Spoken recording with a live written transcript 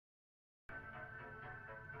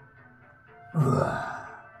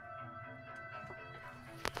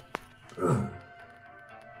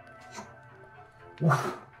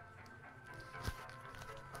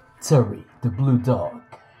Terry, the blue dog,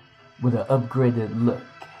 with an upgraded look.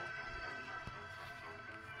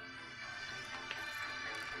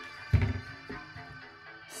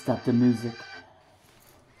 Stop the music.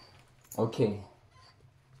 Okay,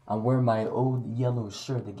 I'm wearing my old yellow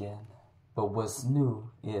shirt again, but what's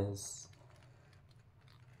new is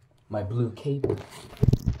my blue cape.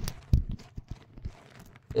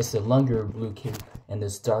 It's a longer blue cape and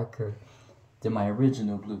it's darker than my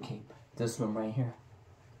original blue cape. This one right here.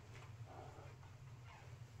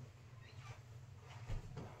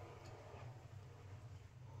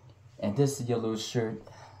 And this yellow shirt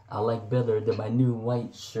I like better than my new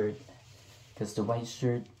white shirt, because the white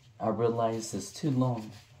shirt I realize is too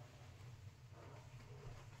long.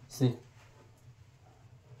 See?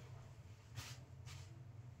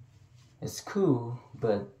 It's cool,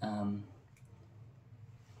 but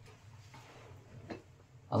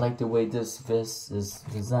I like the way this vest is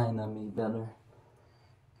designed on me better.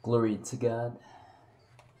 Glory to God.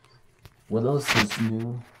 What else is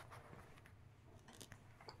new?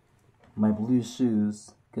 My blue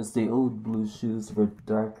shoes, because the old blue shoes were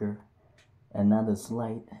darker and not as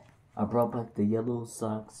light. I brought back the yellow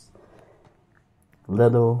socks,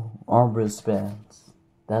 little arm wristbands.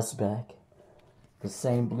 That's back. The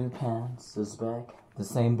same blue pants is back. The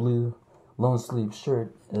same blue long sleeve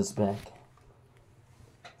shirt is back.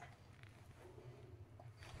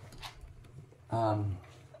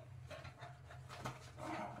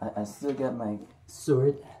 I still got my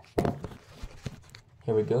sword.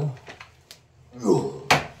 Here we go.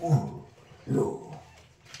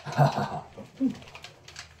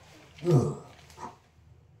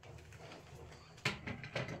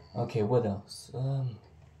 Okay, what else?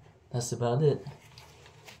 That's about it.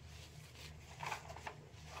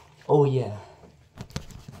 Oh yeah,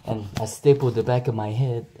 and I stapled the back of my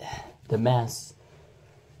head, the mask,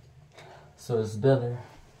 so it's better.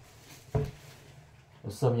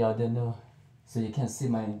 If some of y'all didn't know, so you can't see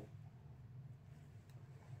my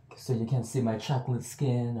chocolate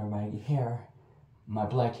skin or my hair, my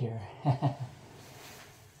black hair.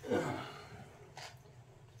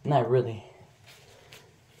 Not really.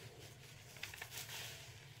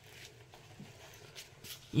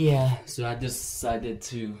 Yeah, so I decided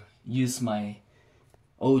to use my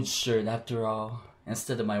old shirt after all,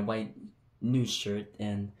 instead of my white new shirt,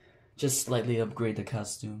 and just slightly upgrade the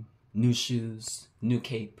costume. New shoes, new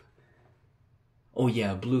cape. Oh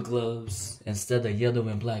yeah, blue gloves instead of yellow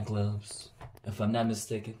and black gloves, if I'm not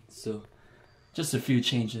mistaken. So, just a few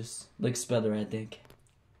changes. Looks better, I think.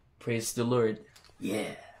 Praise the Lord.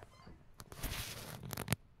 Yeah.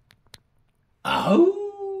 Oh!